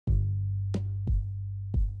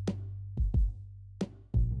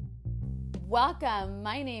Welcome.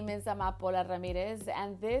 My name is Amapola Ramirez,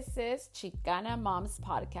 and this is Chicana Moms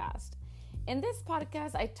Podcast. In this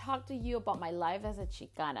podcast, I talk to you about my life as a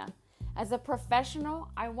Chicana. As a professional,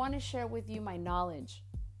 I want to share with you my knowledge.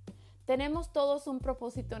 Tenemos todos un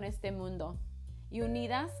propósito en este mundo y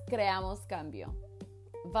unidas creamos cambio.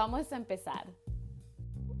 Vamos a empezar.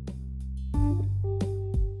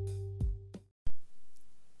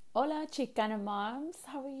 Hola, Chicana Moms.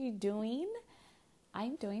 How are you doing?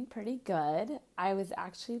 I'm doing pretty good. I was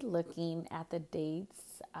actually looking at the dates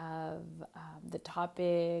of the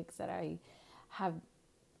topics that I have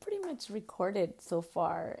pretty much recorded so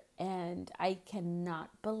far, and I cannot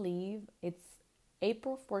believe it's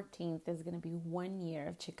April 14th is going to be 1 year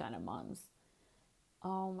of Chicana Moms.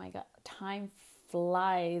 Oh my God, time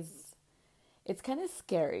flies. It's kind of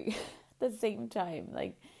scary at the same time.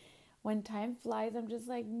 Like, when time flies, I'm just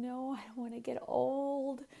like, no, I don't want to get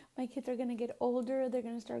old. My kids are going to get older. They're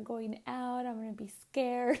going to start going out. I'm going to be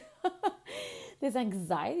scared. This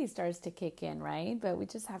anxiety starts to kick in, right? But we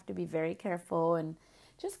just have to be very careful and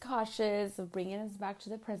just cautious of bringing us back to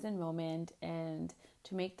the present moment and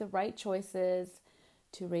to make the right choices,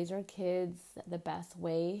 to raise our kids the best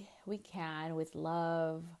way we can with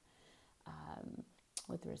love,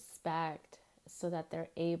 with respect, so that they're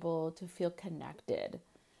able to feel connected,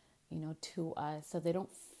 to us, so they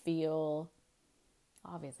don't feel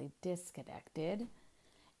obviously disconnected,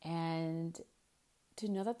 and to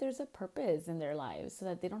know that there's a purpose in their lives so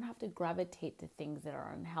that they don't have to gravitate to things that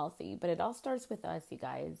are unhealthy. But it all starts with us, you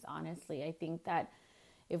guys. Honestly, I think that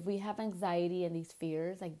if we have anxiety and these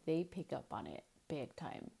fears, like, they pick up on it big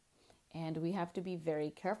time, and we have to be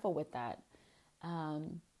very careful with that,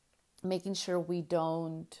 making sure we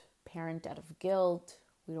don't parent out of guilt.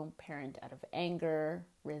 We don't parent out of anger,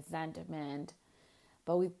 resentment,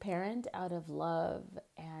 but we parent out of love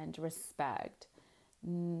and respect,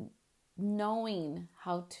 knowing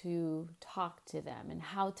how to talk to them and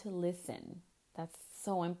how to listen. That's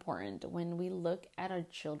so important. When we look at our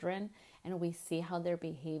children and we see how they're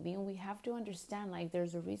behaving, we have to understand, like,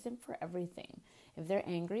 there's a reason for everything. If they're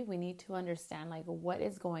angry, we need to understand, like, what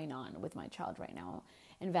is going on with my child right now,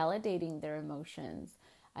 and validating their emotions.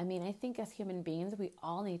 I mean, I think as human beings, we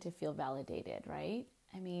all need to feel validated, right?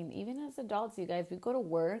 I mean, even as adults, you guys, we go to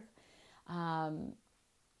work.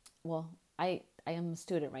 Well, I am a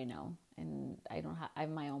student right now, and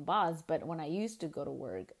I'm my own boss. But when I used to go to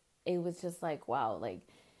work, it was just like, wow, like,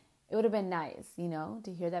 it would have been nice,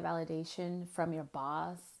 to hear that validation from your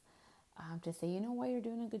boss, to say, you're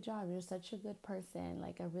doing a good job. You're such a good person.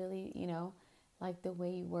 Like, I really, like the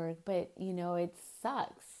way you work. But, it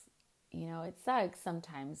sucks. It sucks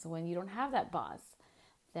sometimes when you don't have that boss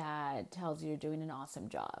that tells you you're doing an awesome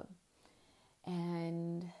job.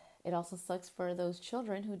 And it also sucks for those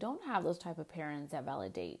children who don't have those type of parents that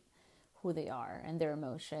validate who they are and their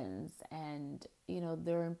emotions and,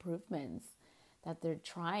 their improvements that they're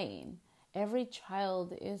trying. Every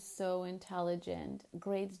child is so intelligent.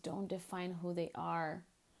 Grades don't define who they are.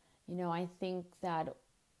 I think that,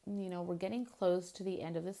 we're getting close to the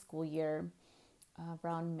end of the school year.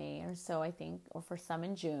 Around May or so, I think, or for some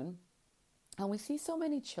in June. And we see so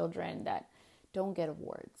many children that don't get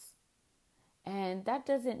awards. And that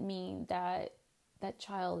doesn't mean that that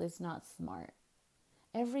child is not smart.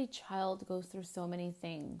 Every child goes through so many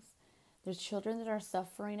things. There's children that are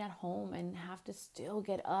suffering at home and have to still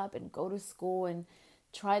get up and go to school and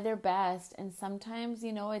try their best. And sometimes,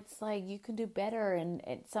 it's like you can do better. And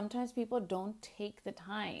sometimes people don't take the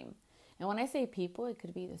time. And when I say people, it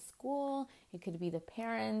could be the school, it could be the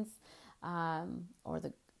parents, or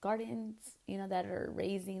the guardians, that are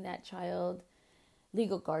raising that child,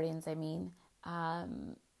 legal guardians, I mean,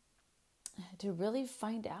 to really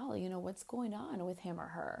find out, what's going on with him or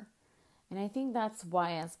her. And I think that's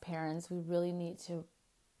why, as parents, we really need to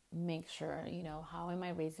make sure, how am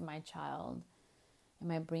I raising my child?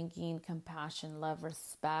 Am I bringing compassion, love,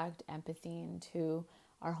 respect, empathy into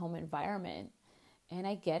our home environment? And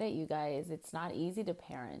I get it, you guys. It's not easy to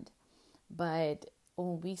parent. But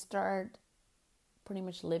when we start pretty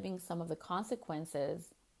much living some of the consequences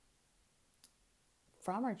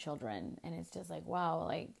from our children, and it's just like, wow,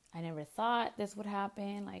 like, I never thought this would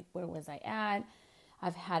happen. Like, where was I at?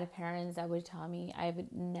 I've had parents that would tell me I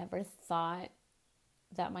would never thought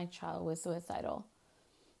that my child was suicidal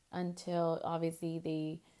until obviously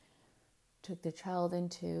they took the child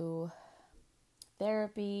into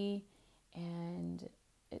therapy. And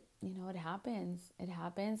it happens. It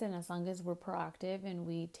happens. And as long as we're proactive and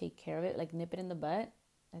we take care of it, like nip it in the butt,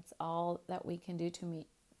 that's all that we can do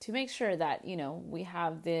to make sure that, we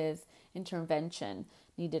have this intervention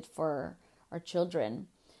needed for our children.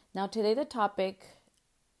 Now, today the topic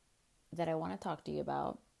that I want to talk to you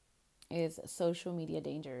about is social media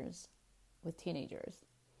dangers with teenagers.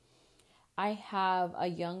 I have a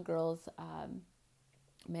young girls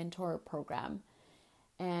mentor program,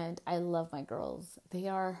 and I love my girls. They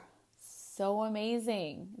are so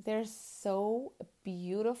amazing. They're so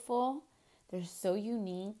beautiful. They're so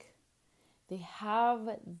unique. They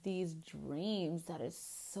have these dreams that is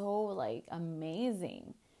so like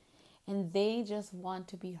amazing. And they just want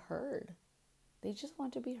to be heard. They just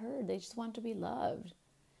want to be heard. They just want to be loved.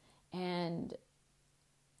 And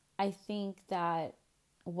I think that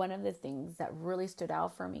one of the things that really stood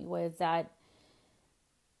out for me was that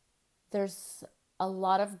there's a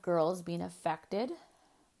lot of girls being affected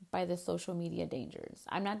by the social media dangers.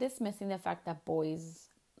 I'm not dismissing the fact that boys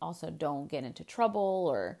also don't get into trouble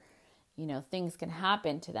or, things can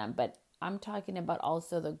happen to them. But I'm talking about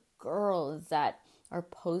also the girls that are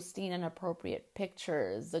posting inappropriate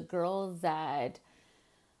pictures, the girls that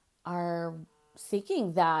are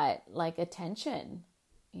seeking that like attention,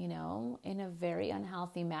 in a very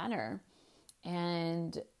unhealthy manner.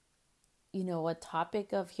 And, a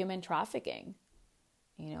topic of human trafficking.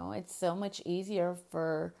 It's so much easier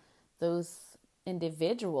for those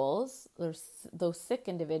individuals, those sick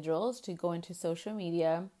individuals, to go into social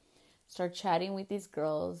media, start chatting with these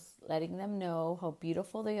girls, letting them know how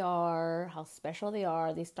beautiful they are, how special they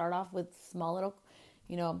are. They start off with small little,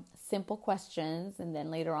 simple questions, and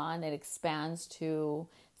then later on it expands to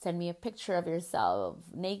send me a picture of yourself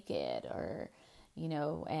naked, or,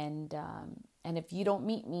 and if you don't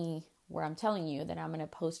meet me where I'm telling you, then I'm going to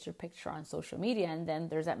post your picture on social media, and then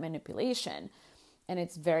there's that manipulation, and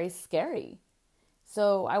it's very scary.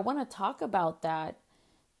 So I want to talk about that,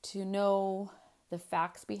 to know the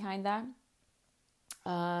facts behind that,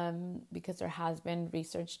 because there has been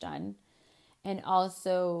research done, and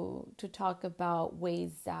also to talk about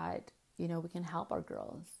ways that, we can help our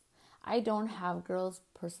girls. I don't have girls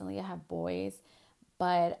personally, I have boys,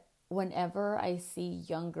 but whenever I see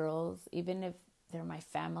young girls, even if they're my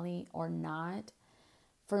family or not,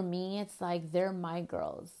 for me, it's like they're my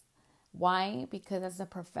girls. Why? Because as a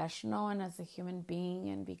professional and as a human being,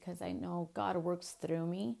 and because I know God works through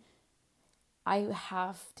me, I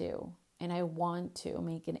have to, and I want to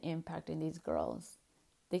make an impact in these girls.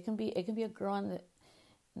 It can be a girl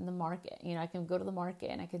in the market. I can go to the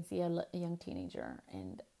market and I can see a young teenager,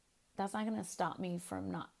 and that's not going to stop me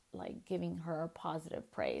from not like giving her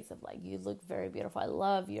positive praise of like, you look very beautiful. I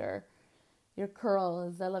love your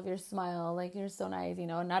curls. I love your smile. Like, you're so nice,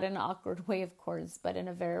 not in an awkward way, of course, but in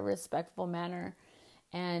a very respectful manner.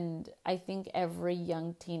 And I think every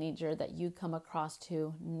young teenager that you come across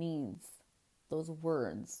to needs those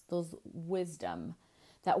words,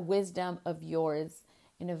 that wisdom of yours,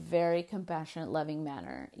 in a very compassionate, loving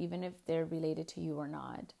manner, even if they're related to you or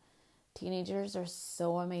not. Teenagers are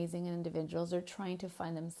so amazing individuals. They're trying to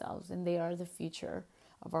find themselves, and they are the future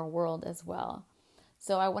of our world as well.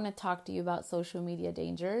 So I want to talk to you about social media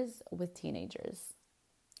dangers with teenagers.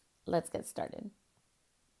 Let's get started.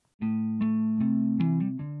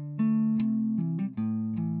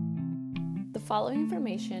 The following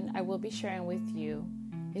information I will be sharing with you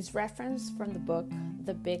is referenced from the book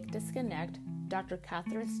The Big Disconnect, Dr.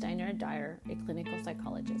 Catherine Steiner Dyer, a clinical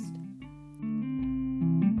psychologist.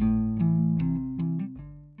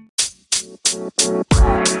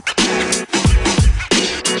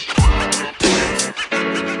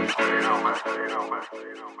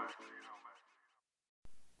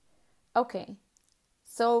 Okay,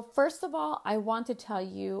 so first of all, I want to tell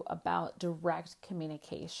you about direct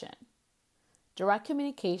communication. Direct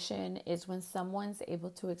communication is when someone's able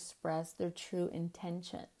to express their true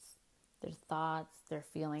intentions, their thoughts, their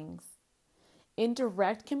feelings.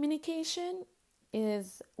 Indirect communication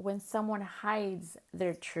is when someone hides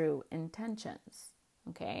their true intentions,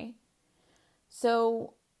 okay?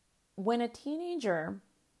 So when a teenager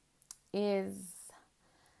is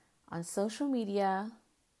on social media,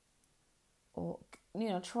 or,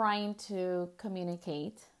 trying to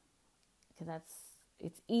communicate, because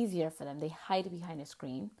it's easier for them. They hide behind a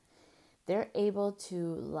screen. They're able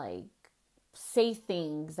to like say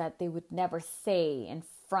things that they would never say in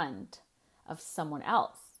front of someone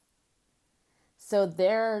else. So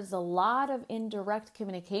there's a lot of indirect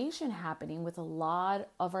communication happening with a lot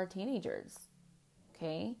of our teenagers.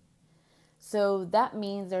 Okay? So that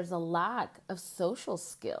means there's a lack of social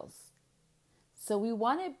skills. So we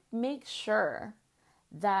want to make sure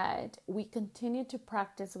that we continue to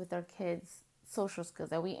practice with our kids social skills,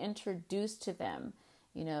 that we introduce to them,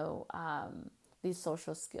 these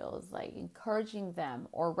social skills, like encouraging them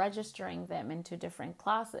or registering them into different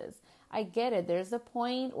classes. I get it. There's a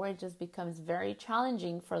point where it just becomes very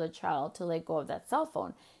challenging for the child to let go of that cell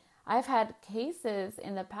phone. I've had cases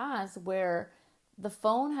in the past where the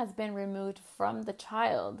phone has been removed from the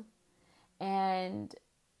child and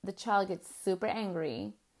the child gets super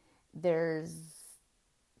angry. There's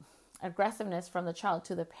aggressiveness from the child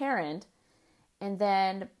to the parent, and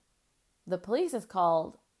then the police is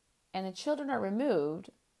called and the children are removed,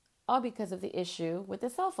 all because of the issue with the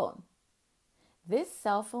cell phone. This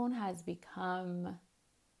cell phone has become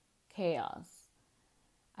chaos.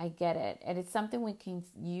 I get it. And it's something we can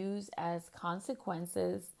use as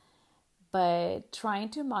consequences, but trying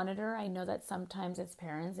to monitor, I know that sometimes as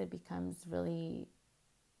parents it becomes really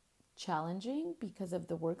challenging because of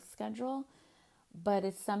the work schedule, but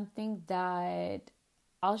it's something that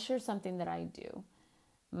I'll share something that I do.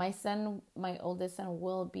 My son, my oldest son,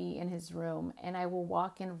 will be in his room and I will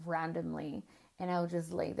walk in randomly and I'll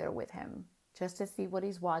just lay there with him just to see what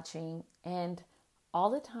he's watching. And all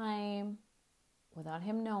the time, without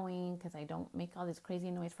him knowing, because I don't make all this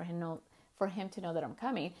crazy noise for him to know that I'm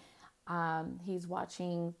coming, he's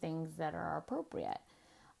watching things that are appropriate.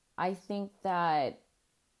 I think that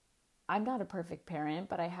I'm not a perfect parent,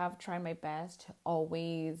 but I have tried my best to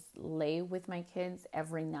always lay with my kids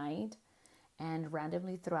every night and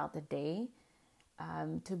randomly throughout the day,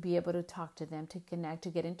 to be able to talk to them, to connect, to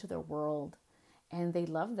get into their world. And they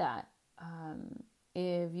love that.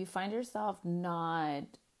 If you find yourself not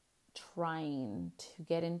trying to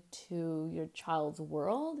get into your child's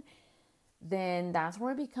world, then that's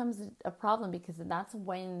where it becomes a problem, because that's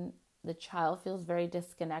when the child feels very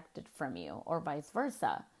disconnected from you, or vice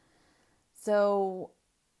versa. So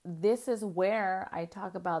this is where I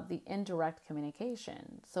talk about the indirect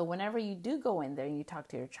communication. So whenever you do go in there and you talk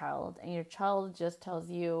to your child and your child just tells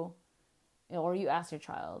you, or you ask your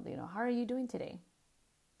child, how are you doing today?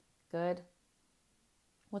 Good.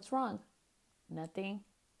 What's wrong? Nothing.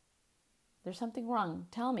 There's something wrong.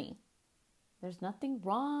 Tell me. There's nothing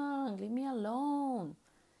wrong. Leave me alone.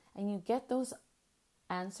 And you get those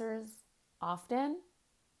answers often.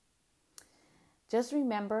 Just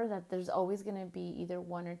remember that there's always going to be either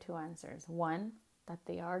one or two answers. One, that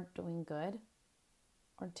they are doing good,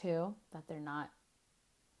 or two, that they're not.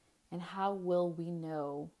 And how will we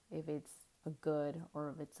know if it's a good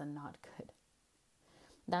or if it's a not good?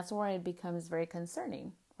 That's where it becomes very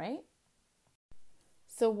concerning, right?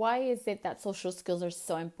 So why is it that social skills are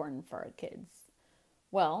so important for our kids?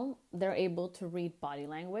 Well, they're able to read body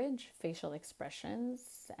language, facial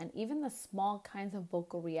expressions, and even the small kinds of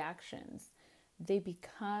vocal reactions. They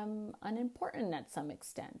become unimportant at some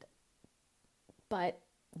extent, but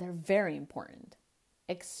they're very important,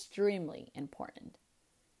 extremely important.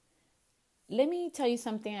 Let me tell you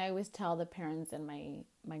something I always tell the parents and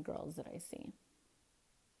my girls that I see.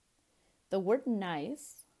 The word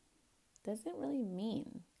nice doesn't really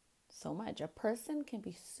mean so much. A person can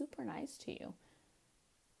be super nice to you.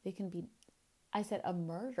 They can be, a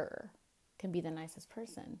murderer can be the nicest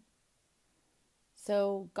person.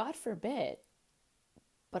 So God forbid,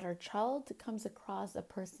 but our child comes across a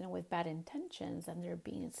person with bad intentions and they're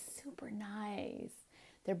being super nice.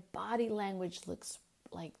 Their body language looks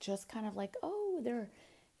like just kind of like, oh, they're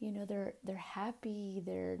happy.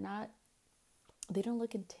 They don't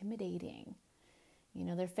look intimidating.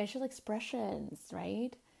 Their facial expressions,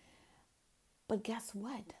 right? But guess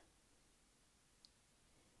what?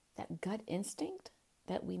 That gut instinct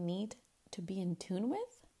that we need to be in tune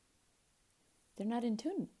with, they're not in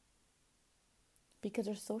tune, because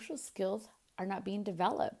their social skills are not being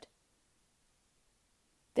developed.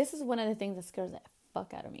 This is one of the things that scares the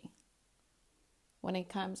fuck out of me when it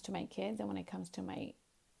comes to my kids and when it comes to my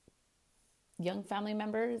young family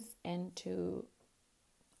members and to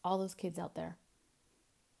all those kids out there.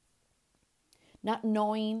 Not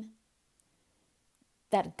knowing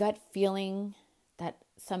that gut feeling that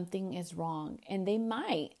something is wrong. And they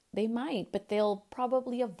might, but they'll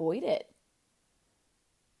probably avoid it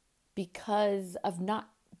because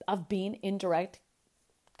of being indirect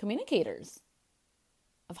communicators,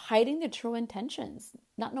 of hiding their true intentions,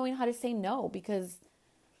 not knowing how to say no because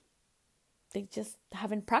they just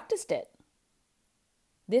haven't practiced it.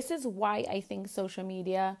 This is why I think social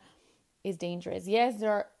media is dangerous. Yes,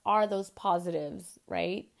 there are those positives,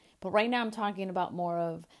 right? But right now I'm talking about more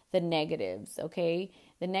of the negatives, okay?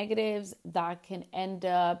 The negatives that can end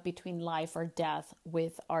up between life or death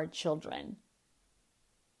with our children.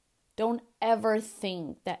 Don't ever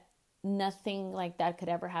think that nothing like that could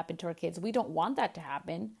ever happen to our kids. We don't want that to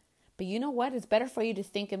happen. But you know what? It's better for you to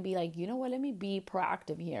think and be like, you know what? Let me be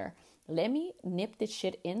proactive here. Let me nip this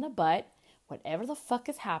shit in the butt, whatever the fuck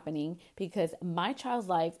is happening, because my child's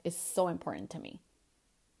life is so important to me.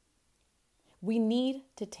 We need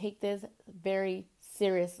to take this very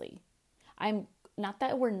seriously. I'm not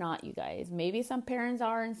that we're not, you guys. Maybe some parents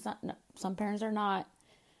are and some parents are not.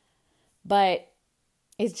 But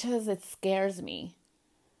it scares me.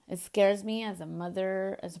 It scares me as a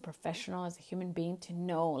mother, as a professional, as a human being to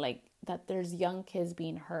know like that there's young kids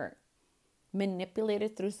being hurt,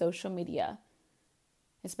 manipulated through social media.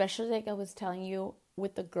 Especially like I was telling you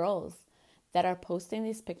with the girls that are posting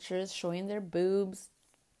these pictures showing their boobs,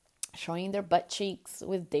 showing their butt cheeks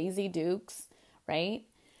with Daisy Dukes, right?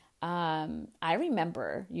 I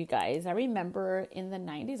remember, you guys, in the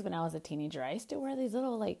 90s when I was a teenager, I used to wear these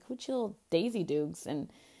little like hoochie little Daisy Dukes,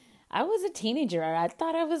 and I was a teenager. I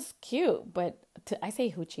thought I was cute, but I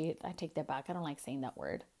say hoochie, I take that back. I don't like saying that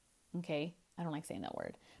word. Okay? I don't like saying that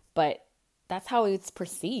word. But that's how it's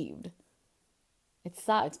perceived. It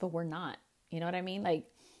sucks, but we're not. You know what I mean? Like,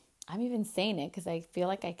 I'm even saying it because I feel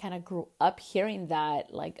like I kind of grew up hearing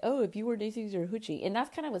that, like, oh, if you wear Daisies, you're hoochie. And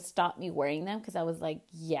that's kind of what stopped me wearing them because I was like,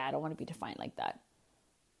 yeah, I don't want to be defined like that.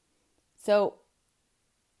 So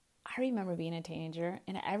I remember being a teenager,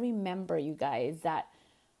 and I remember, you guys, that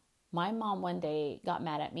my mom one day got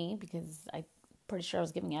mad at me because I'm pretty sure I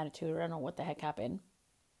was giving attitude. I don't know what the heck happened.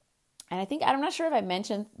 And I'm not sure if I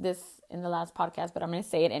mentioned this in the last podcast, but I'm going to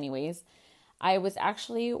say it anyways. I was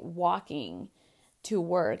actually walking to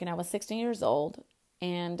work and I was 16 years old,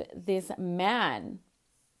 and this man,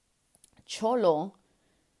 cholo,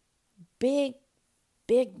 big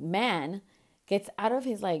man, gets out of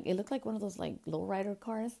his, like, it looked like one of those like lowrider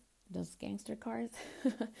cars, those gangster cars.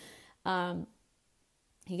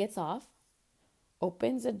 He gets off,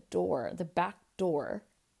 opens a door, the back door,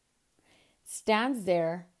 stands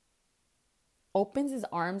there, opens his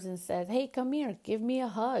arms and says, hey, come here, give me a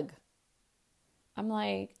hug. I'm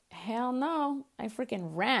like, hell no. I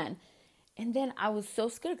freaking ran. And then I was so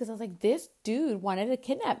scared because I was like, this dude wanted to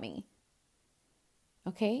kidnap me.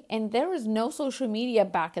 Okay? And there was no social media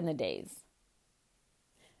back in the days.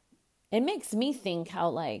 It makes me think how,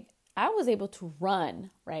 like, I was able to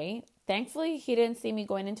run, right? Thankfully, he didn't see me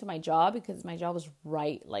going into my job because my job was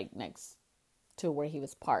right, like, next to where he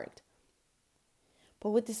was parked. But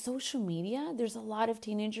with the social media, there's a lot of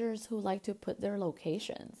teenagers who like to put their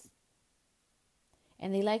locations.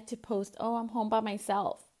 And they like to post, oh, I'm home by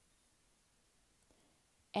myself.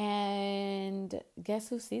 And guess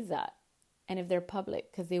who sees that? And if they're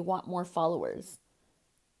public, because they want more followers.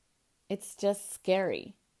 It's just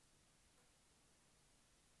scary.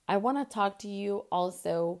 I want to talk to you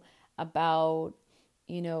also about,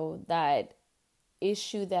 that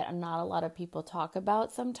issue that not a lot of people talk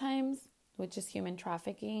about sometimes, which is human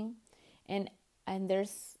trafficking. And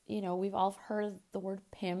there's, we've all heard the word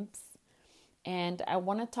pimps. And I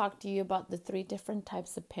want to talk to you about the 3 different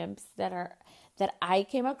types of pimps that I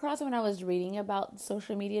came across when I was reading about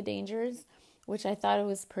social media dangers, which I thought it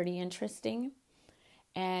was pretty interesting.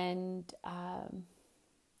 And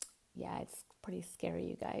it's pretty scary,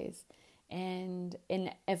 you guys. And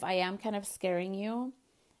if I am kind of scaring you,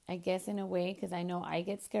 I guess in a way, because I know I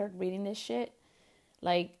get scared reading this shit,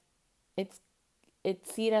 like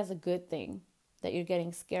see it as a good thing that you're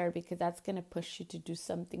getting scared, because that's going to push you to do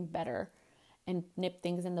something better and nip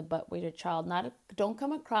things in the butt with your child. Don't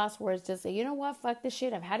come across where it's just, you know what, fuck this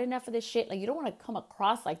shit, I've had enough of this shit. Like, you don't want to come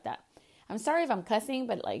across like that. I'm sorry if I'm cussing,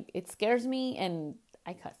 but like, it scares me and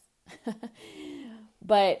I cuss.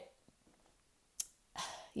 But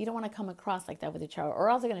you don't want to come across like that with your child, or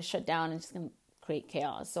else they're going to shut down and it's just going to create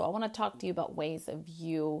chaos. So I want to talk to you about ways of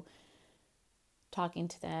you talking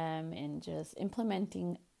to them and just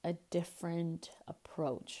implementing a different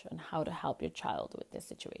approach on how to help your child with this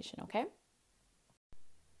situation, okay?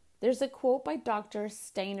 There's a quote by Dr.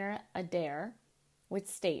 Steiner Adair, which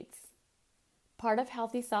states, part of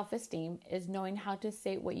healthy self-esteem is knowing how to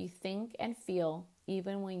say what you think and feel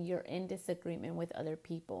even when you're in disagreement with other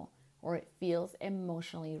people or it feels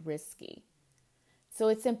emotionally risky. So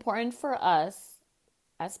it's important for us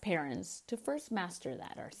as parents to first master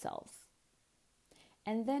that ourselves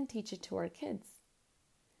and then teach it to our kids.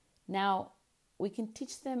 Now, we can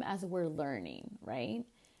teach them as we're learning, right?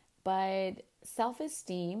 But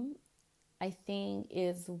self-esteem, I think,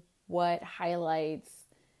 is what highlights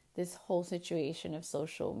this whole situation of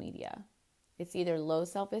social media. It's either low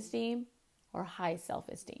self-esteem or high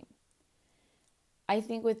self-esteem. I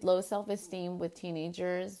think with low self-esteem with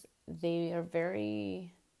teenagers, they are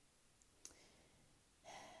very...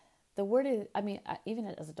 The word is, even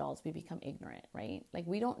as adults, we become ignorant, right? Like,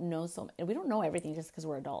 we don't know everything just because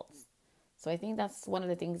we're adults. So I think that's one of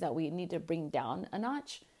the things that we need to bring down a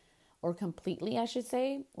notch, or completely, I should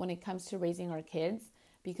say, when it comes to raising our kids,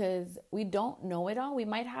 because we don't know it all. We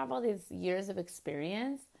might have all these years of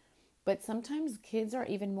experience, but sometimes kids are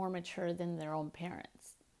even more mature than their own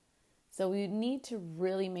parents. So we need to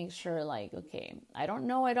really make sure, like, okay, I don't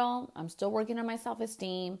know it all. I'm still working on my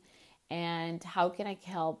self-esteem. And how can I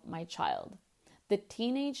help my child? The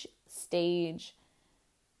teenage stage,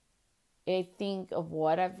 I think of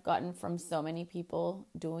what I've gotten from so many people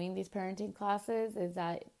doing these parenting classes is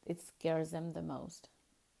that it scares them the most.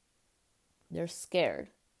 They're scared.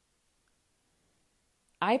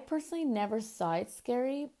 I personally never saw it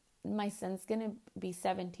scary. My son's going to be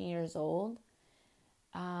 17 years old.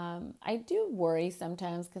 I do worry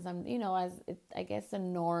sometimes because I'm, I guess the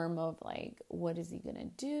norm of like, what is he going to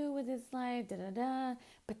do with his life? Da, da, da.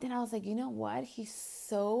 But then I was like, you know what? He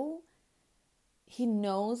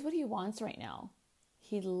knows what he wants right now.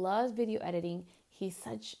 He loves video editing. He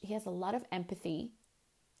has a lot of empathy.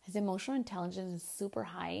 His emotional intelligence is super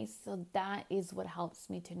high. So that is what helps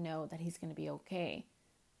me to know that he's going to be okay.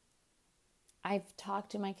 I've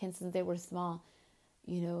talked to my kids since they were small.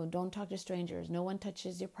 Don't talk to strangers. No one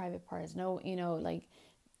touches your private parts. No,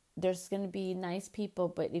 there's going to be nice people,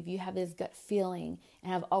 but if you have this gut feeling,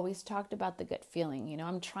 and I've always talked about the gut feeling,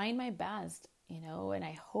 I'm trying my best, and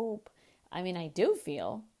I feel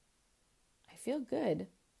good.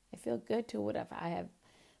 I feel good to whatever I have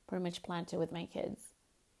pretty much planted with my kids.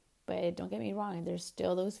 But don't get me wrong, there's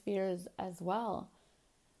still those fears as well.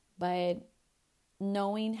 But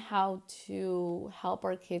knowing how to help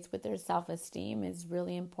our kids with their self-esteem is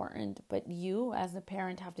really important. But you as a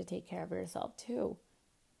parent have to take care of yourself too.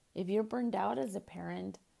 If you're burned out as a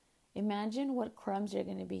parent, imagine what crumbs you're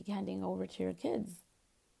going to be handing over to your kids.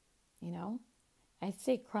 I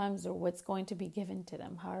say crumbs or what's going to be given to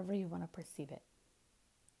them, however you want to perceive it.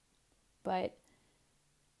 But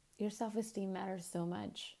your self-esteem matters so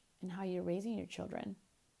much in how you're raising your children.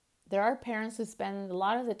 There are parents who spend a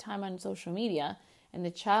lot of the time on social media and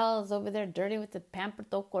the child is over there dirty with the pamper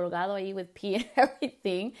todo colgado ahí with pee and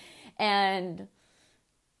everything. And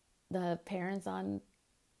the parents on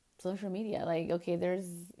social media, like, okay, there's,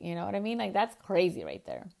 you know what I mean? Like, that's crazy right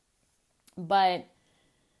there. But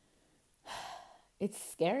it's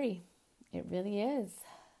scary. It really is.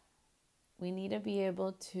 We need to be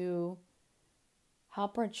able to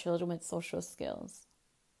help our children with social skills,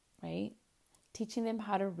 right? Teaching them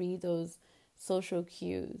how to read those social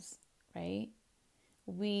cues, right?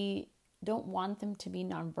 We don't want them to be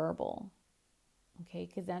nonverbal, okay?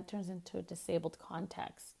 Because that turns into a disabled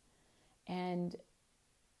context. And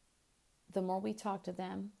the more we talk to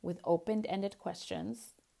them with open-ended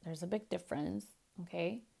questions, there's a big difference,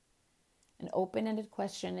 okay? An open-ended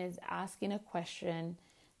question is asking a question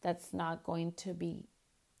that's not going to be,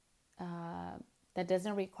 that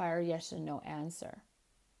doesn't require a yes or no answer.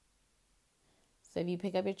 So if you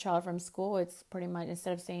pick up your child from school, it's pretty much,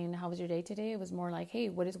 instead of saying, how was your day today? It was more like, hey,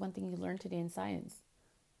 what is one thing you learned today in science?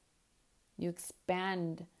 You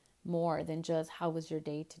expand more than just, how was your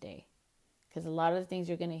day today? Because a lot of the things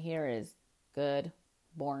you're going to hear is good,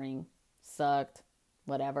 boring, sucked,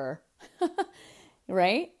 whatever,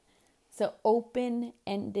 right? So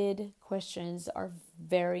open-ended questions are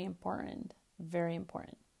very important, very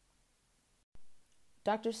important.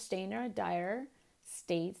 Dr. Steiner Dyer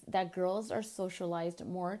states that girls are socialized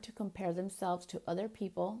more to compare themselves to other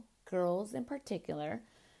people, girls in particular,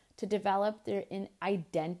 to develop their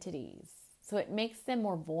identities. So it makes them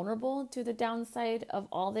more vulnerable to the downside of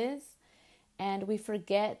all this. And we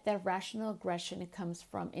forget that rational aggression comes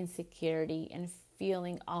from insecurity and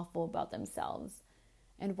feeling awful about themselves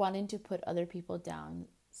and wanting to put other people down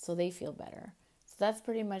so they feel better. So that's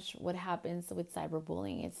pretty much what happens with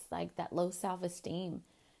cyberbullying. It's like that low self-esteem.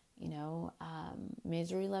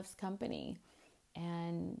 Misery loves company.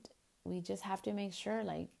 And we just have to make sure,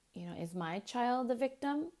 like, is my child the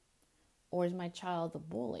victim or is my child the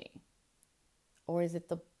bully? Or is it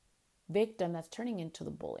the victim that's turning into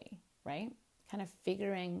the bully, right? Kind of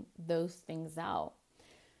figuring those things out.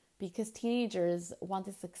 Because teenagers want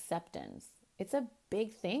this acceptance. It's a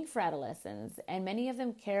big thing for adolescents. And many of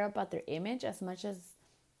them care about their image as much as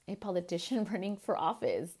a politician running for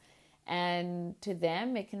office. And to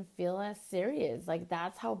them, it can feel as serious. Like,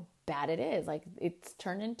 that's how bad it is. Like, it's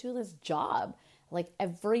turned into this job. Like,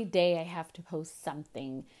 every day I have to post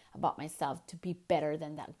something about myself to be better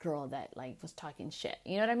than that girl that, like, was talking shit.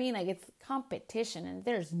 You know what I mean? Like, it's competition, and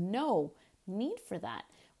there's no need for that.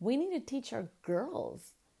 We need to teach our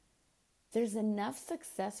girls there's enough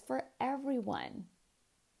success for everyone.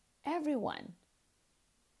 Everyone.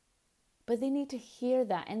 But they need to hear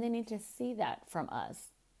that, and they need to see that from us.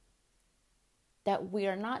 That we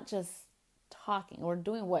are not just talking or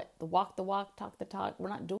doing what? The walk, talk the talk. We're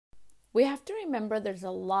not doing. We have to remember there's a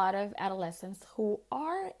lot of adolescents who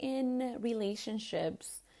are in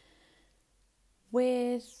relationships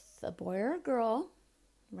with a boy or a girl,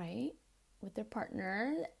 right? with their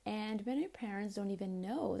partner, and many parents don't even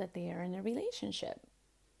know that they are in a relationship.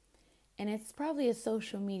 And it's probably a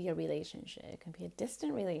social media relationship. It can be a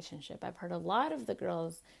distant relationship. I've heard a lot of the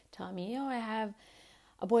girls tell me, I have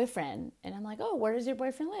a boyfriend. And I'm like, where does your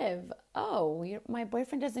boyfriend live? My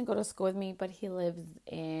boyfriend doesn't go to school with me, but he lives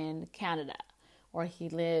in Canada or he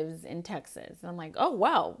lives in Texas. And I'm like, oh,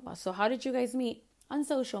 wow. So how did you guys meet? On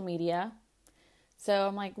social media. So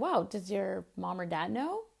I'm like, wow, does your mom or dad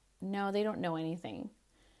know? No, they don't know anything.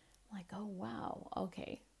 I'm like, oh, wow.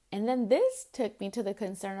 Okay. And then this took me to the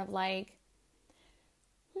concern of like,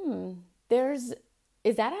 is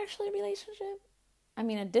that actually a relationship? I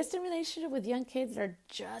mean, a distant relationship with young kids that are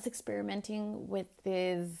just experimenting with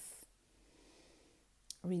this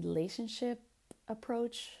relationship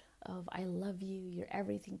approach of I love you, you're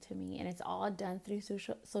everything to me, and it's all done through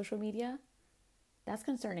social media. That's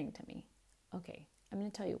concerning to me. Okay, I'm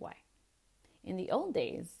going to tell you why. In the old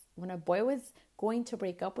days, when a boy was going to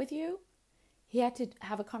break up with you, he had to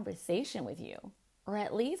have a conversation with you, or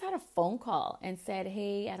at least had a phone call and said,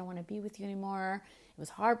 hey, I don't want to be with you anymore. It was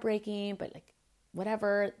heartbreaking, but like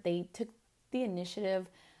whatever. They took the initiative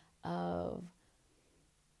of,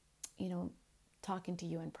 talking to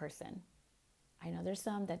you in person. I know there's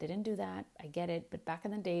some that didn't do that. I get it. But back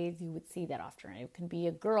in the days, you would see that often. It can be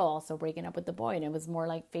a girl also breaking up with the boy, and it was more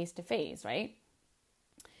like face to face, right?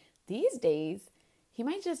 These days, he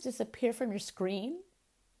might just disappear from your screen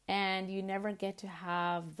and you never get to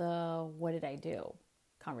have the what did I do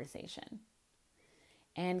conversation.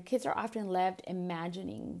 And kids are often left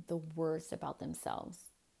imagining the worst about themselves.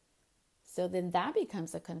 So then that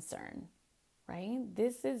becomes a concern, right?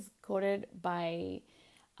 This is quoted by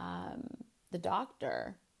the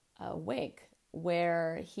doctor, Wick,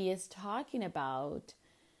 where he is talking about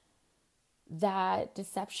that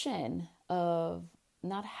deception of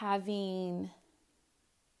not having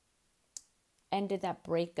ended that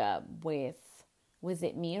breakup with, was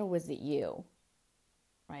it me or was it you,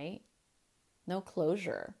 right? No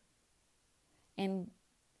closure. And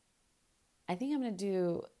I think I'm going to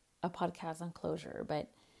do a podcast on closure, but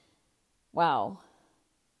wow,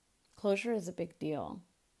 closure is a big deal.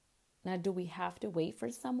 Now, do we have to wait for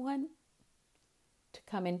someone to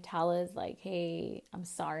come and tell us like, hey, I'm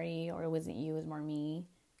sorry, or it wasn't you, it was more me,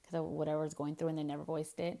 because of whatever I was going through, and they never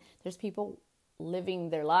voiced it? There's people living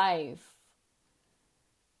their life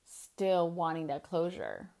still wanting that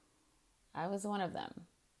closure. I was one of them.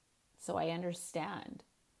 So I understand.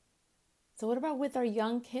 So what about with our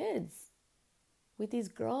young kids? With these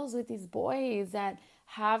girls, with these boys that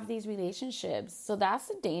have these relationships? So that's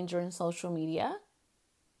a danger in social media.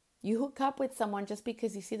 You hook up with someone just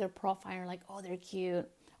because you see their profile and you're like, oh, they're cute.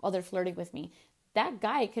 Oh, they're flirting with me. That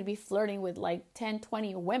guy could be flirting with like 10,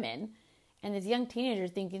 20 women. And this young teenager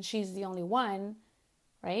thinking she's the only one,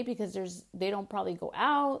 right? Because they don't probably go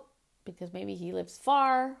out because maybe he lives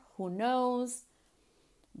far. Who knows?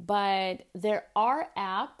 But there are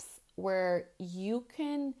apps where you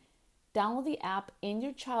can download the app in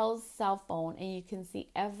your child's cell phone and you can see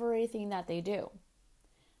everything that they do.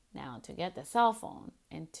 Now, to get the cell phone,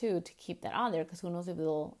 and two, to keep that on there, because who knows if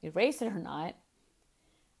they'll erase it or not,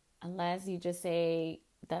 unless you just say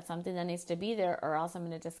that's something that needs to be there, or else I'm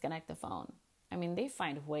going to disconnect the phone. I mean, they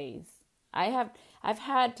find ways. I've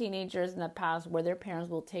had teenagers in the past where their parents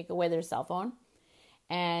will take away their cell phone,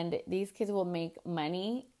 and these kids will make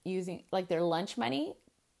money using like their lunch money.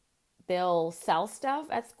 They'll sell stuff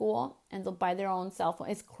at school and they'll buy their own cell phone.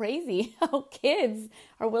 It's crazy how kids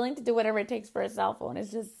are willing to do whatever it takes for a cell phone.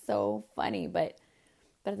 It's just so funny, but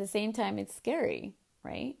at the same time, it's scary,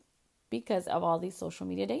 right? Because of all these social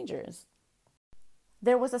media dangers.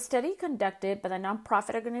 There was a study conducted by the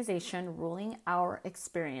nonprofit organization Ruling Our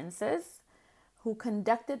Experiences, who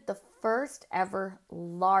conducted the first ever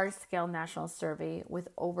large-scale national survey with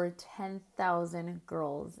over 10,000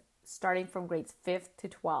 girls, starting from grades 5th to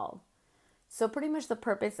 12. So pretty much the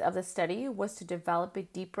purpose of the study was to develop a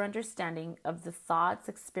deeper understanding of the thoughts,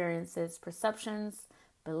 experiences, perceptions,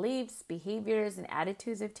 beliefs, behaviors, and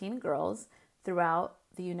attitudes of teen girls throughout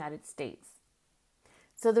the United States.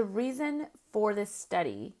 So the reason for this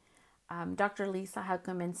study, Dr. Lisa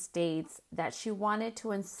Huckaman states that she wanted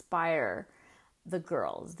to inspire the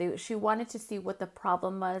girls. She wanted to see what the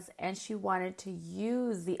problem was, and she wanted to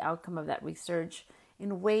use the outcome of that research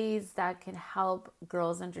in ways that can help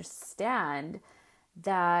girls understand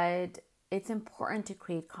that it's important to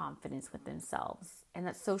create confidence with themselves and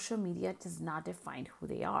that social media does not define who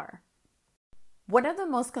they are. One of the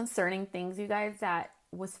most concerning things, you guys, that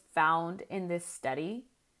was found in this study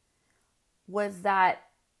was that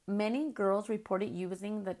many girls reported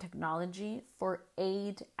using the technology for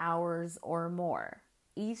 8 hours or more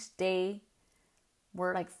each day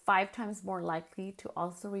We're like 5 times more likely to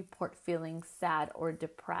also report feeling sad or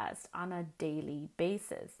depressed on a daily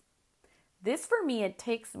basis. This, for me, it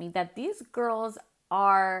takes me that these girls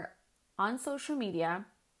are on social media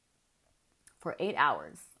for 8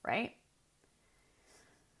 hours, right?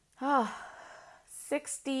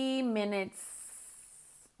 60 minutes,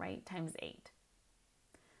 right, times 8.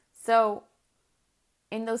 So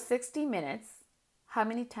in those 60 minutes, how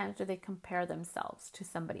many times do they compare themselves to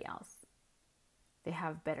somebody else? They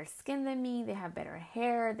have better skin than me. They have better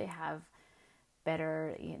hair. They have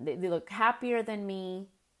better, they look happier than me.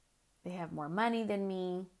 They have more money than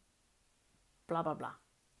me. Blah, blah, blah,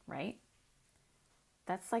 right?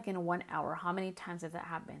 That's like in 1 hour. How many times does that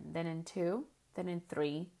happen? Then in 2, then in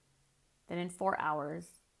 3, then in 4 hours,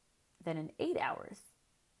 then in 8 hours.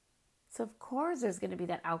 So of course there's going to be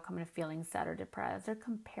that outcome of feeling sad or depressed. They're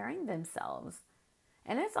comparing themselves.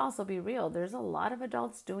 And let's also be real. There's a lot of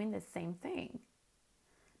adults doing the same thing.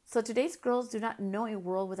 So today's girls do not know a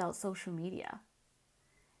world without social media.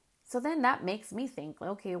 So then that makes me think,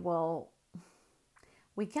 okay, well,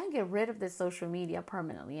 we can't get rid of this social media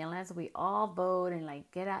permanently unless we all vote and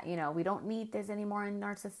like get out, we don't need this anymore in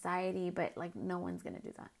our society, but like no one's going to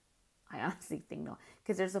do that. I honestly think no,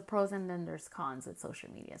 because there's a pros and then there's cons with social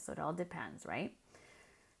media. So it all depends, right?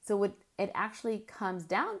 So what it actually comes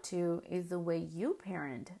down to is the way you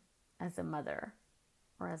parent as a mother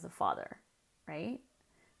or as a father, right?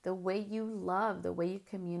 The way you love, the way you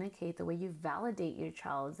communicate, the way you validate your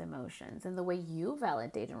child's emotions, and the way you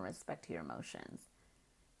validate and respect your emotions.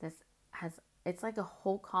 It's like a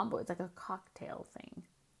whole combo. It's like a cocktail thing,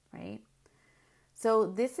 right? So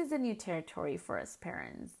this is a new territory for us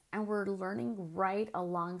parents, and we're learning right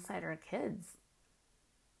alongside our kids.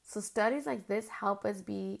 So studies like this help us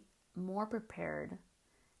be more prepared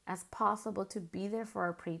as possible to be there for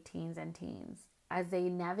our preteens and teens as they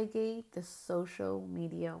navigate the social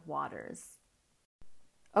media waters.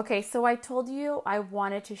 Okay, so I told you I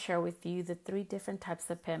wanted to share with you the 3 different types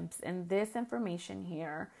of pimps, and this information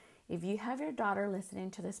here, if you have your daughter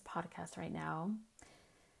listening to this podcast right now,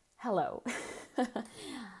 hello,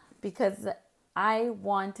 because I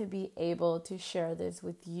want to be able to share this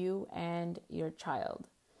with you and your child.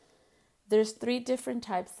 There's 3 different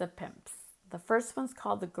types of pimps. The first one's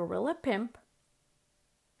called the gorilla pimp.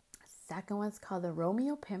 Second one's called the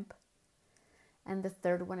Romeo pimp. And the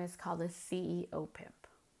third one is called the CEO pimp.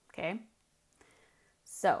 Okay?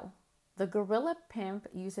 So, the gorilla pimp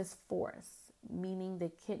uses force, meaning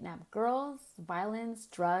they kidnap girls, violence,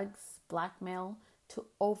 drugs, blackmail to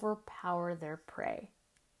overpower their prey.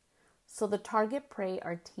 So the target prey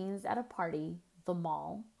are teens at a party, the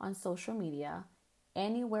mall, on social media,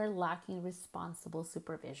 anywhere lacking responsible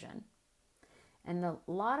supervision. And a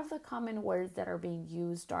lot of the common words that are being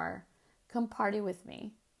used are, come party with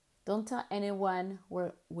me. Don't tell anyone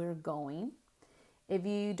where we're going. If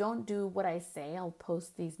you don't do what I say, I'll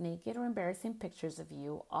post these naked or embarrassing pictures of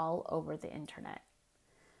you all over the internet.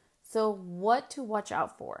 So what to watch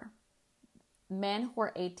out for? Men who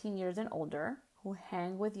are 18 years and older, who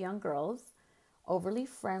hang with young girls, overly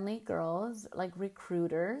friendly girls like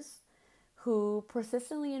recruiters, who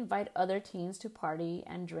persistently invite other teens to party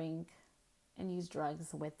and drink and use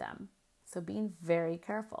drugs with them. So being very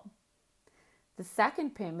careful. The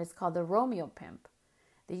second pimp is called the Romeo pimp.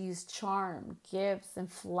 They use charm, gifts, and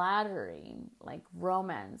flattering, like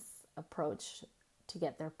romance approach to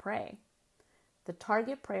get their prey. The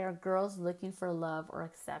target prey are girls looking for love or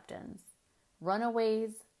acceptance,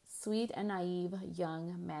 runaways, sweet and naive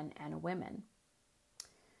young men and women.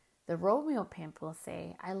 The Romeo pimp will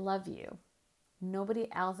say, I love you. Nobody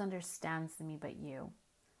else understands me but you.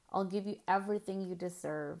 I'll give you everything you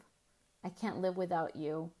deserve. I can't live without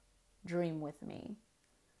you. Dream with me.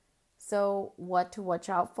 So what to watch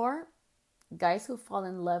out for? Guys who fall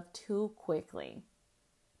in love too quickly.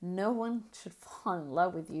 No one should fall in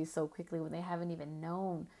love with you so quickly when they haven't even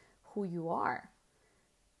known who you are.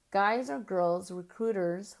 Guys or girls,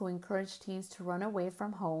 recruiters who encourage teens to run away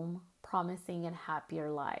from home, promising a happier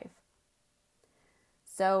life.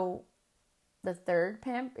 So the third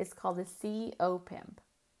pimp is called the CEO pimp.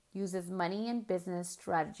 Uses money and business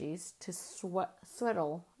strategies to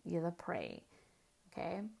swindle the prey.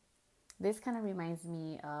 Okay? This kind of reminds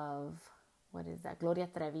me of, Gloria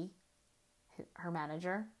Trevi, her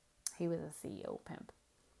manager. He was a CEO pimp.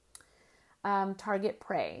 Target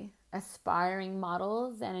prey, aspiring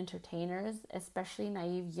models and entertainers, especially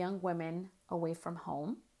naive young women away from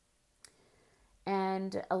home.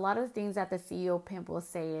 And a lot of the things that the CEO pimp will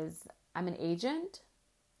say is, I'm an agent.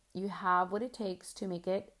 You have what it takes to make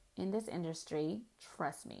it in this industry.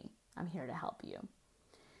 Trust me, I'm here to help you.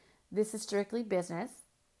 This is strictly business.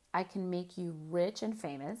 I can make you rich and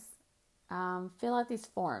famous. Fill out these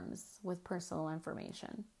forms with personal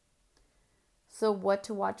information. So what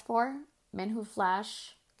to watch for? Men who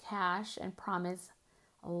flash cash and promise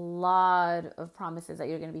a lot of promises that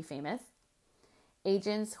you're going to be famous.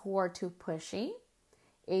 Agents who are too pushy.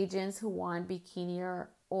 Agents who want bikini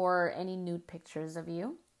or any nude pictures of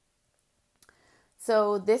you.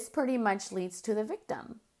 So this pretty much leads to the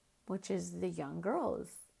victim, which is the young girls.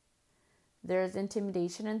 There's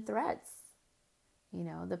intimidation and threats. You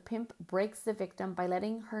know, the pimp breaks the victim by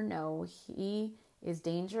letting her know he is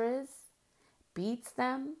dangerous, beats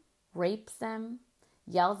them, rapes them,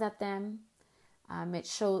 yells at them.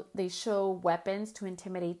 They show weapons to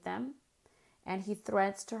intimidate them, and he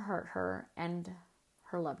threats to hurt her and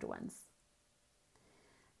her loved ones.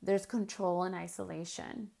 There's control and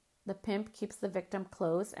isolation. The pimp keeps the victim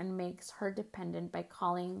close and makes her dependent by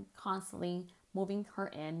calling, constantly moving her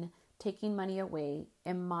in, taking money away,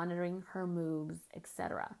 and monitoring her moves,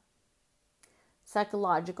 etc.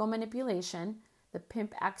 Psychological manipulation. The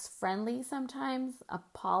pimp acts friendly sometimes,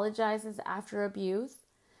 apologizes after abuse,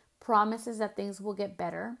 promises that things will get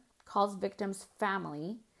better, calls victims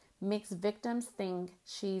family, makes victims think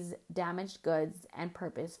she's damaged goods and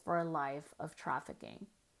purpose for a life of trafficking.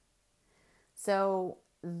 So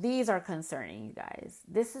these are concerning, you guys.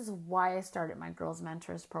 This is why I started my Girls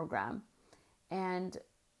Mentors program. And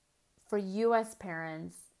for you as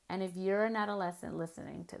parents, and if you're an adolescent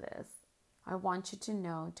listening to this, I want you to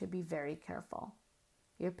know to be very careful.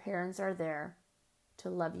 Your parents are there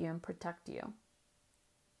to love you and protect you.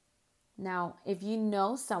 Now, if you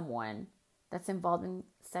know someone that's involved in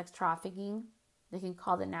sex trafficking, they can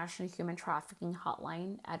call the National Human Trafficking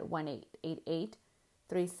Hotline at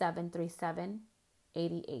 1-888-3737-888.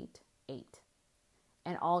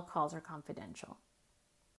 And all calls are confidential.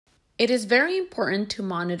 It is very important to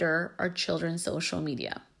monitor our children's social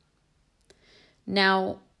media.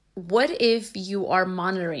 Now, what if you are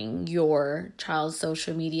monitoring your child's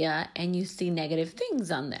social media and you see negative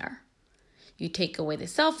things on there? You take away the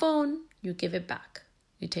cell phone, you give it back.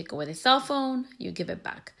 You take away the cell phone, you give it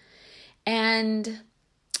back. And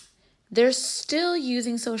they're still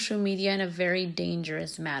using social media in a very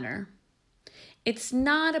dangerous manner. It's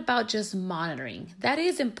not about just monitoring. That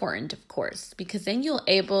is important, of course, because then you're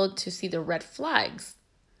able to see the red flags.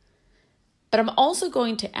 But I'm also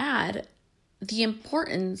going to add the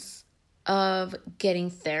importance of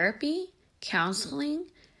getting therapy, counseling,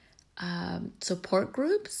 support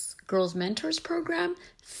groups, Girls Mentors program,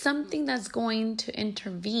 something that's going to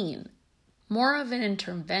intervene, more of an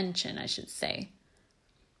intervention, I should say.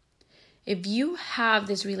 If you have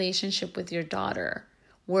this relationship with your daughter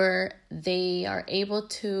where they are able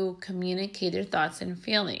to communicate their thoughts and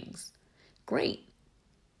feelings, great,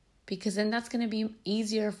 because then that's going to be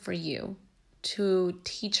easier for you to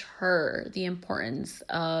teach her the importance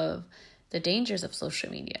of the dangers of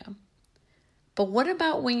social media. But what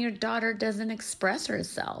about when your daughter doesn't express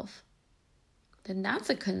herself? Then that's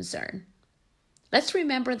a concern. Let's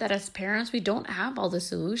remember that as parents, we don't have all the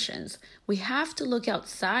solutions. We have to look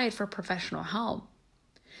outside for professional help.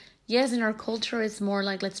 Yes, in our culture, it's more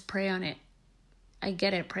like, let's pray on it. I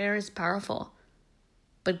get it. Prayer is powerful.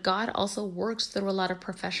 But God also works through a lot of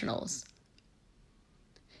professionals.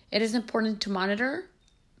 It is important to monitor,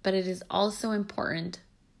 but it is also important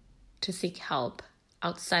to seek help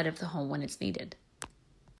outside of the home when it's needed.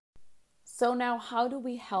 So now, how do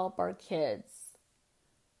we help our kids?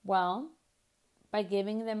 Well, by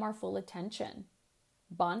giving them our full attention,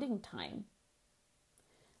 bonding time.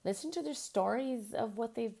 Listen to their stories of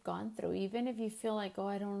what they've gone through, even if you feel like,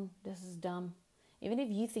 this is dumb. Even if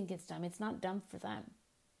you think it's dumb, it's not dumb for them.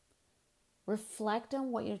 Reflect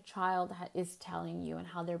on what your child is telling you and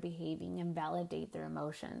how they're behaving and validate their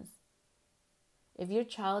emotions. If your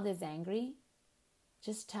child is angry,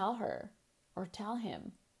 just tell her or tell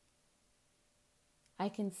him, I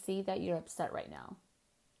can see that you're upset right now.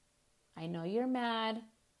 I know you're mad.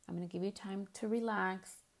 I'm going to give you time to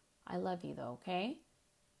relax. I love you though, okay?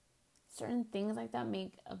 Certain things like that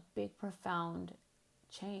make a big, profound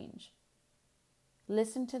change.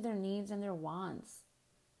 Listen to their needs and their wants.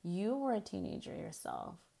 You were a teenager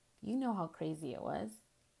yourself. You know how crazy it was.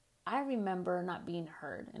 I remember not being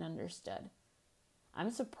heard and understood. I'm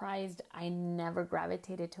surprised I never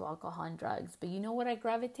gravitated to alcohol and drugs. But you know what I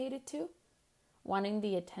gravitated to? Wanting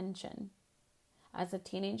the attention. As a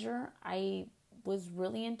teenager, I was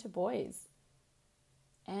really into boys.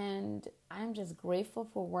 And I'm just grateful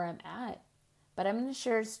for where I'm at. But I'm going to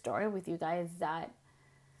share a story with you guys that,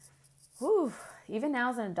 even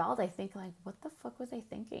now as an adult, I think like, what the fuck was I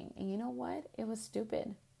thinking? And you know what? It was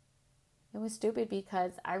stupid. It was stupid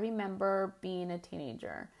because I remember being a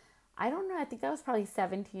teenager. I don't know, I think I was probably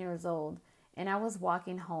 17 years old, and I was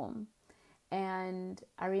walking home. And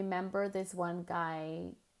I remember this one guy,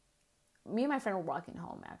 me and my friend were walking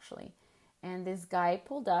home actually. And this guy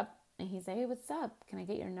pulled up and he said, "Hey, what's up? Can I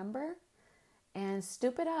get your number?" And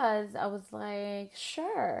stupid as, I was like,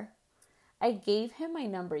 "Sure." I gave him my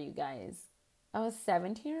number, you guys. I was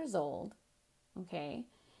 17 years old, okay?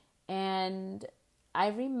 And I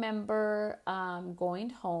remember going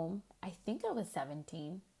home. I think I was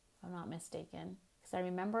 17, if I'm not mistaken. Because I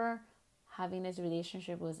remember having this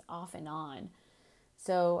relationship was off and on.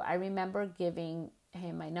 So I remember giving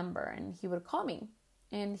him my number and he would call me.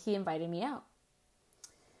 And he invited me out.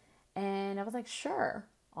 And I was like, sure.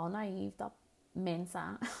 All naive, top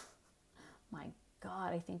mensa. My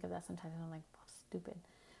God, I think of that sometimes and I'm like, oh, stupid.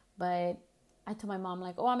 But I told my mom,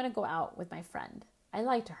 like, oh, I'm going to go out with my friend. I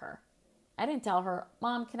lied to her. I didn't tell her,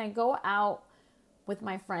 Mom, can I go out with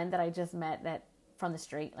my friend that I just met that from the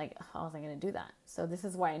street? Like, how was I going to do that? So this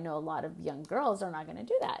is why I know a lot of young girls are not going to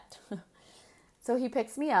do that. So he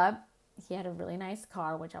picks me up. He had a really nice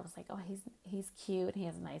car, which I was like, oh, he's cute. He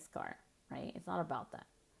has a nice car, right? It's not about that.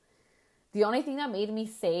 The only thing that made me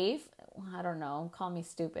safe, I don't know, call me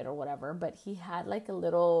stupid or whatever, but he had like a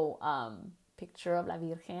little picture of La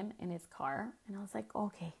Virgen in his car. And I was like,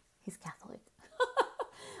 okay, he's Catholic.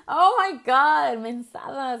 Oh my God,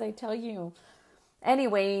 mensadas, I tell you.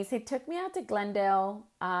 Anyways, he took me out to Glendale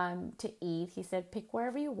to eat. He said, pick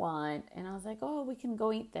wherever you want. And I was like, oh, we can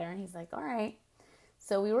go eat there. And he's like, all right.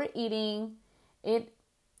 So we were eating.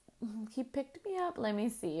 He picked me up. Let me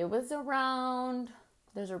see. It was around,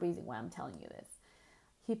 there's a reason why I'm telling you this.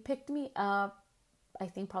 He picked me up, I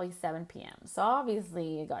think probably 7 p.m. So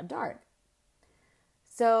obviously it got dark.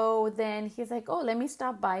 So then he's like, oh, let me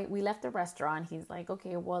stop by. We left the restaurant. He's like,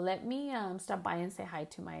 okay, well, let me stop by and say hi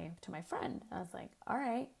to my friend. I was like, all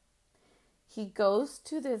right. He goes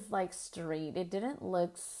to this like street. It didn't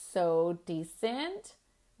look so decent.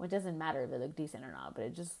 Well, it doesn't matter if it looked decent or not, but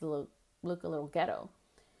it just looked a little ghetto.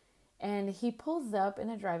 And he pulls up in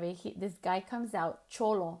the driveway. This guy comes out,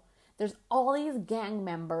 Cholo. There's all these gang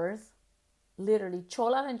members, literally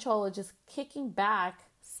Chola and Cholo, just kicking back,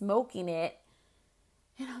 smoking it.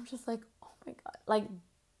 And I'm just like, oh my God. Like,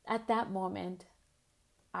 at that moment,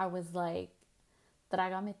 I was like,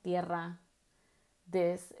 trágame tierra.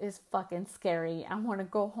 This is fucking scary. I want to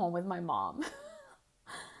go home with my mom.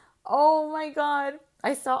 Oh my God.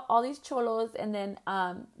 I saw all these cholos, and then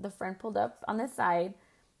the friend pulled up on the side,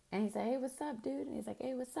 and he said, hey, what's up, dude? And he's like,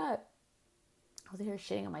 hey, what's up? I was here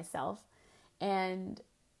shitting on myself. And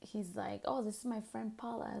he's like, oh, this is my friend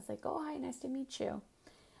Paula. I was like, oh, hi, nice to meet you.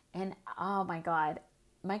 And oh my God,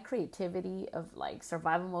 my creativity of like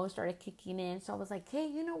survival mode started kicking in. So I was like, hey,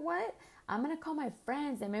 you know what? I'm going to call my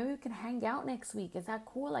friends and maybe we can hang out next week. Is that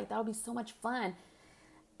cool? Like, that'll be so much fun.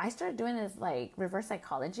 I started doing this like reverse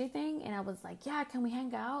psychology thing. And I was like, yeah, can we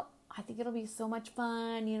hang out? I think it'll be so much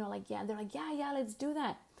fun. You know, like, yeah. And they're like, yeah, let's do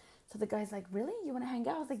that. So the guy's like, really? You want to hang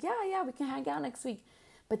out? I was like, yeah, we can hang out next week.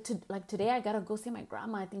 But today I got to go see my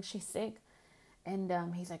grandma. I think she's sick. And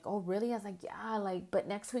he's like, oh, really? I was like, yeah, like, but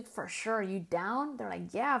next week for sure. Are you down? They're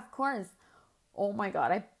like, yeah, of course. Oh my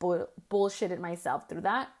God, I bullshitted myself through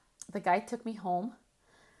that. The guy took me home.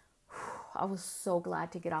 I was so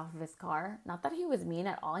glad to get off of his car. Not that he was mean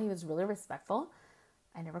at all. He was really respectful.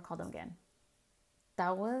 I never called him again.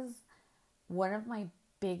 That was one of my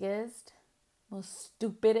biggest, most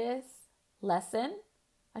stupidest lesson.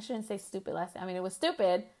 I shouldn't say stupid lesson. I mean, it was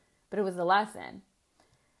stupid, but it was a lesson.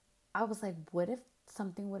 I was like, what if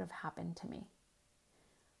something would have happened to me?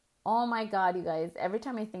 Oh my God, you guys. Every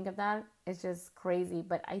time I think of that, it's just crazy.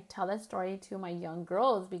 But I tell that story to my young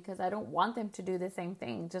girls because I don't want them to do the same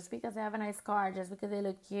thing. Just because they have a nice car, just because they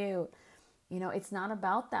look cute. You know, it's not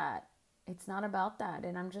about that. It's not about that.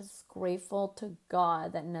 And I'm just grateful to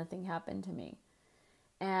God that nothing happened to me.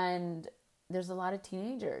 And there's a lot of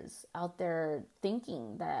teenagers out there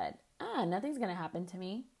thinking that, nothing's going to happen to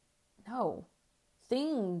me. No.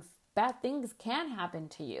 Bad things can happen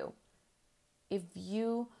to you if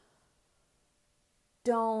you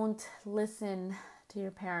don't listen to your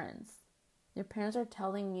parents. Your parents are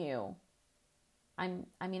telling you. I'm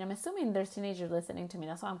assuming there's teenagers listening to me.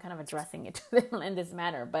 That's why I'm kind of addressing it to them in this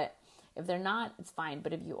manner. But if they're not, it's fine.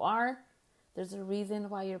 But if you are, there's a reason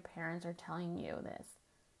why your parents are telling you this.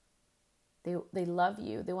 They love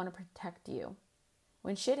you. They want to protect you.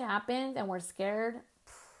 When shit happens and we're scared,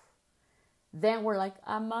 then we're like,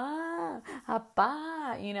 ama,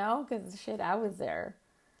 apa, you know, because shit, I was there.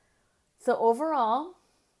 So overall,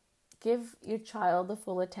 give your child the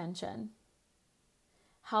full attention.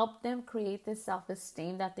 Help them create the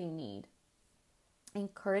self-esteem that they need.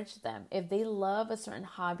 Encourage them. If they love a certain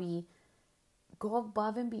hobby, go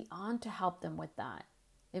above and beyond to help them with that.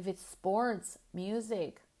 If it's sports,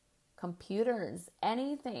 music, computers,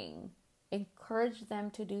 anything, encourage them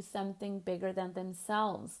to do something bigger than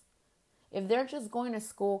themselves. If they're just going to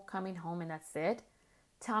school, coming home, and that's it,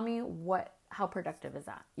 tell me how productive is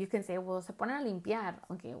that? You can say, well, se ponen a limpiar.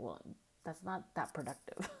 Okay, well, that's not that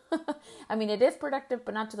productive. I mean, it is productive,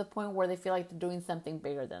 but not to the point where they feel like they're doing something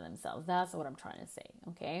bigger than themselves. That's what I'm trying to say,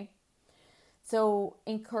 okay? So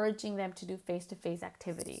encouraging them to do face-to-face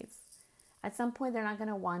activities. At some point, they're not going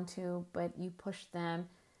to want to, but you push them.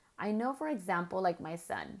 I know, for example, like my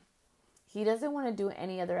son, he doesn't want to do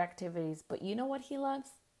any other activities, but you know what he loves?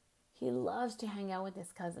 He loves to hang out with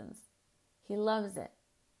his cousins. He loves it.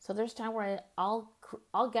 So there's time where I'll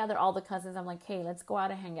gather all the cousins. I'm like, hey, let's go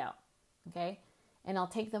out and hang out, okay? And I'll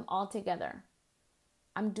take them all together.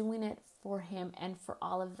 I'm doing it for him and for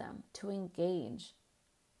all of them to engage,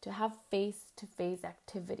 to have face-to-face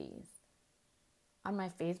activities. On my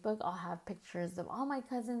Facebook, I'll have pictures of all my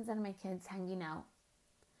cousins and my kids hanging out.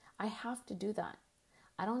 I have to do that.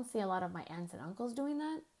 I don't see a lot of my aunts and uncles doing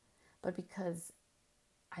that, but because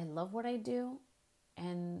I love what I do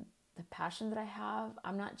and the passion that I have,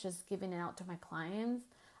 I'm not just giving it out to my clients.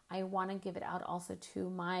 I want to give it out also to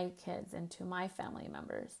my kids and to my family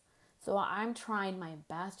members. So I'm trying my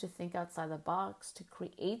best to think outside the box to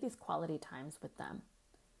create these quality times with them.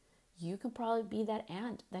 You can probably be that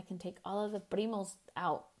aunt that can take all of the primos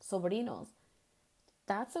out, sobrinos.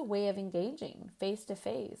 That's a way of engaging face to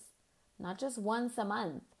face, not just once a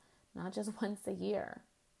month, not just once a year,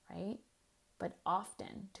 right? But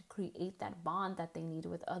often to create that bond that they need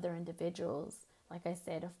with other individuals, like I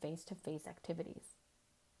said, of face-to-face activities.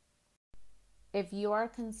 If you are a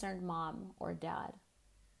concerned mom or dad,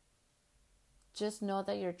 just know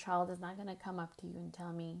that your child is not going to come up to you and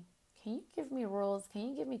tell me, can you give me rules? Can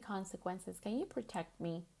you give me consequences? Can you protect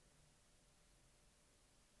me?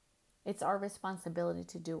 It's our responsibility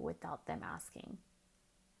to do it without them asking.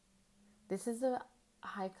 This is a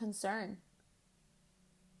high concern.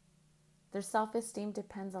 Their self-esteem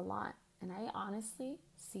depends a lot, and I honestly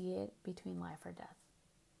see it between life or death.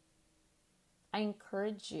 I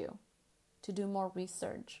encourage you to do more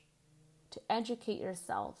research, to educate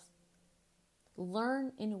yourself,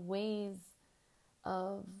 learn in ways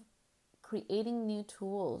of creating new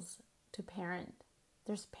tools to parent.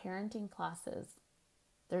 There's parenting classes,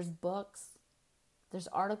 there's books, there's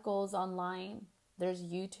articles online, there's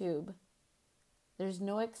YouTube. There's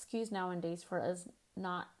no excuse nowadays for us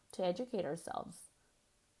not to educate ourselves.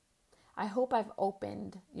 I hope I've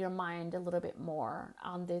opened your mind a little bit more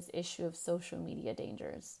on this issue of social media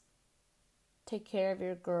dangers. Take care of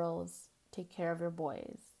your girls, take care of your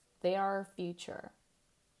boys. They are our future.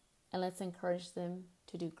 And let's encourage them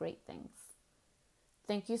to do great things.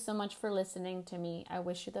 Thank you so much for listening to me. I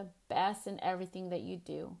wish you the best in everything that you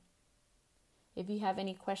do. If you have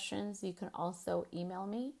any questions, you can also email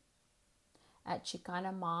me at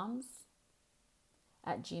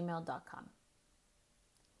chicanamoms@gmail.com.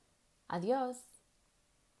 Adios.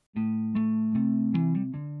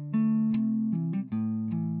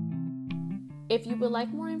 If you would like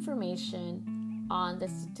more information on the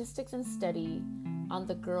statistics and study on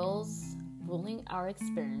the girls ruling our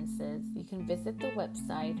experiences, you can visit the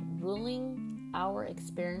website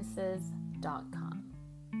rulingOurExperiences.com.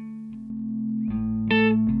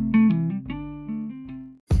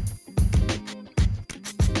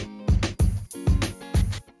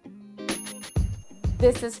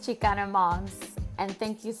 This is Chicana Moms, and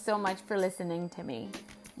thank you so much for listening to me.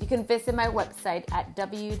 You can visit my website at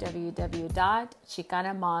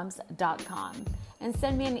www.chicanamoms.com and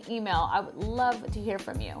send me an email. I would love to hear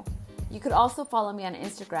from you. You could also follow me on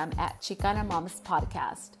Instagram at Chicana Moms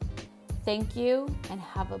Podcast. Thank you and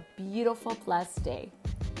have a beautiful, blessed day.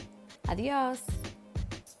 Adios.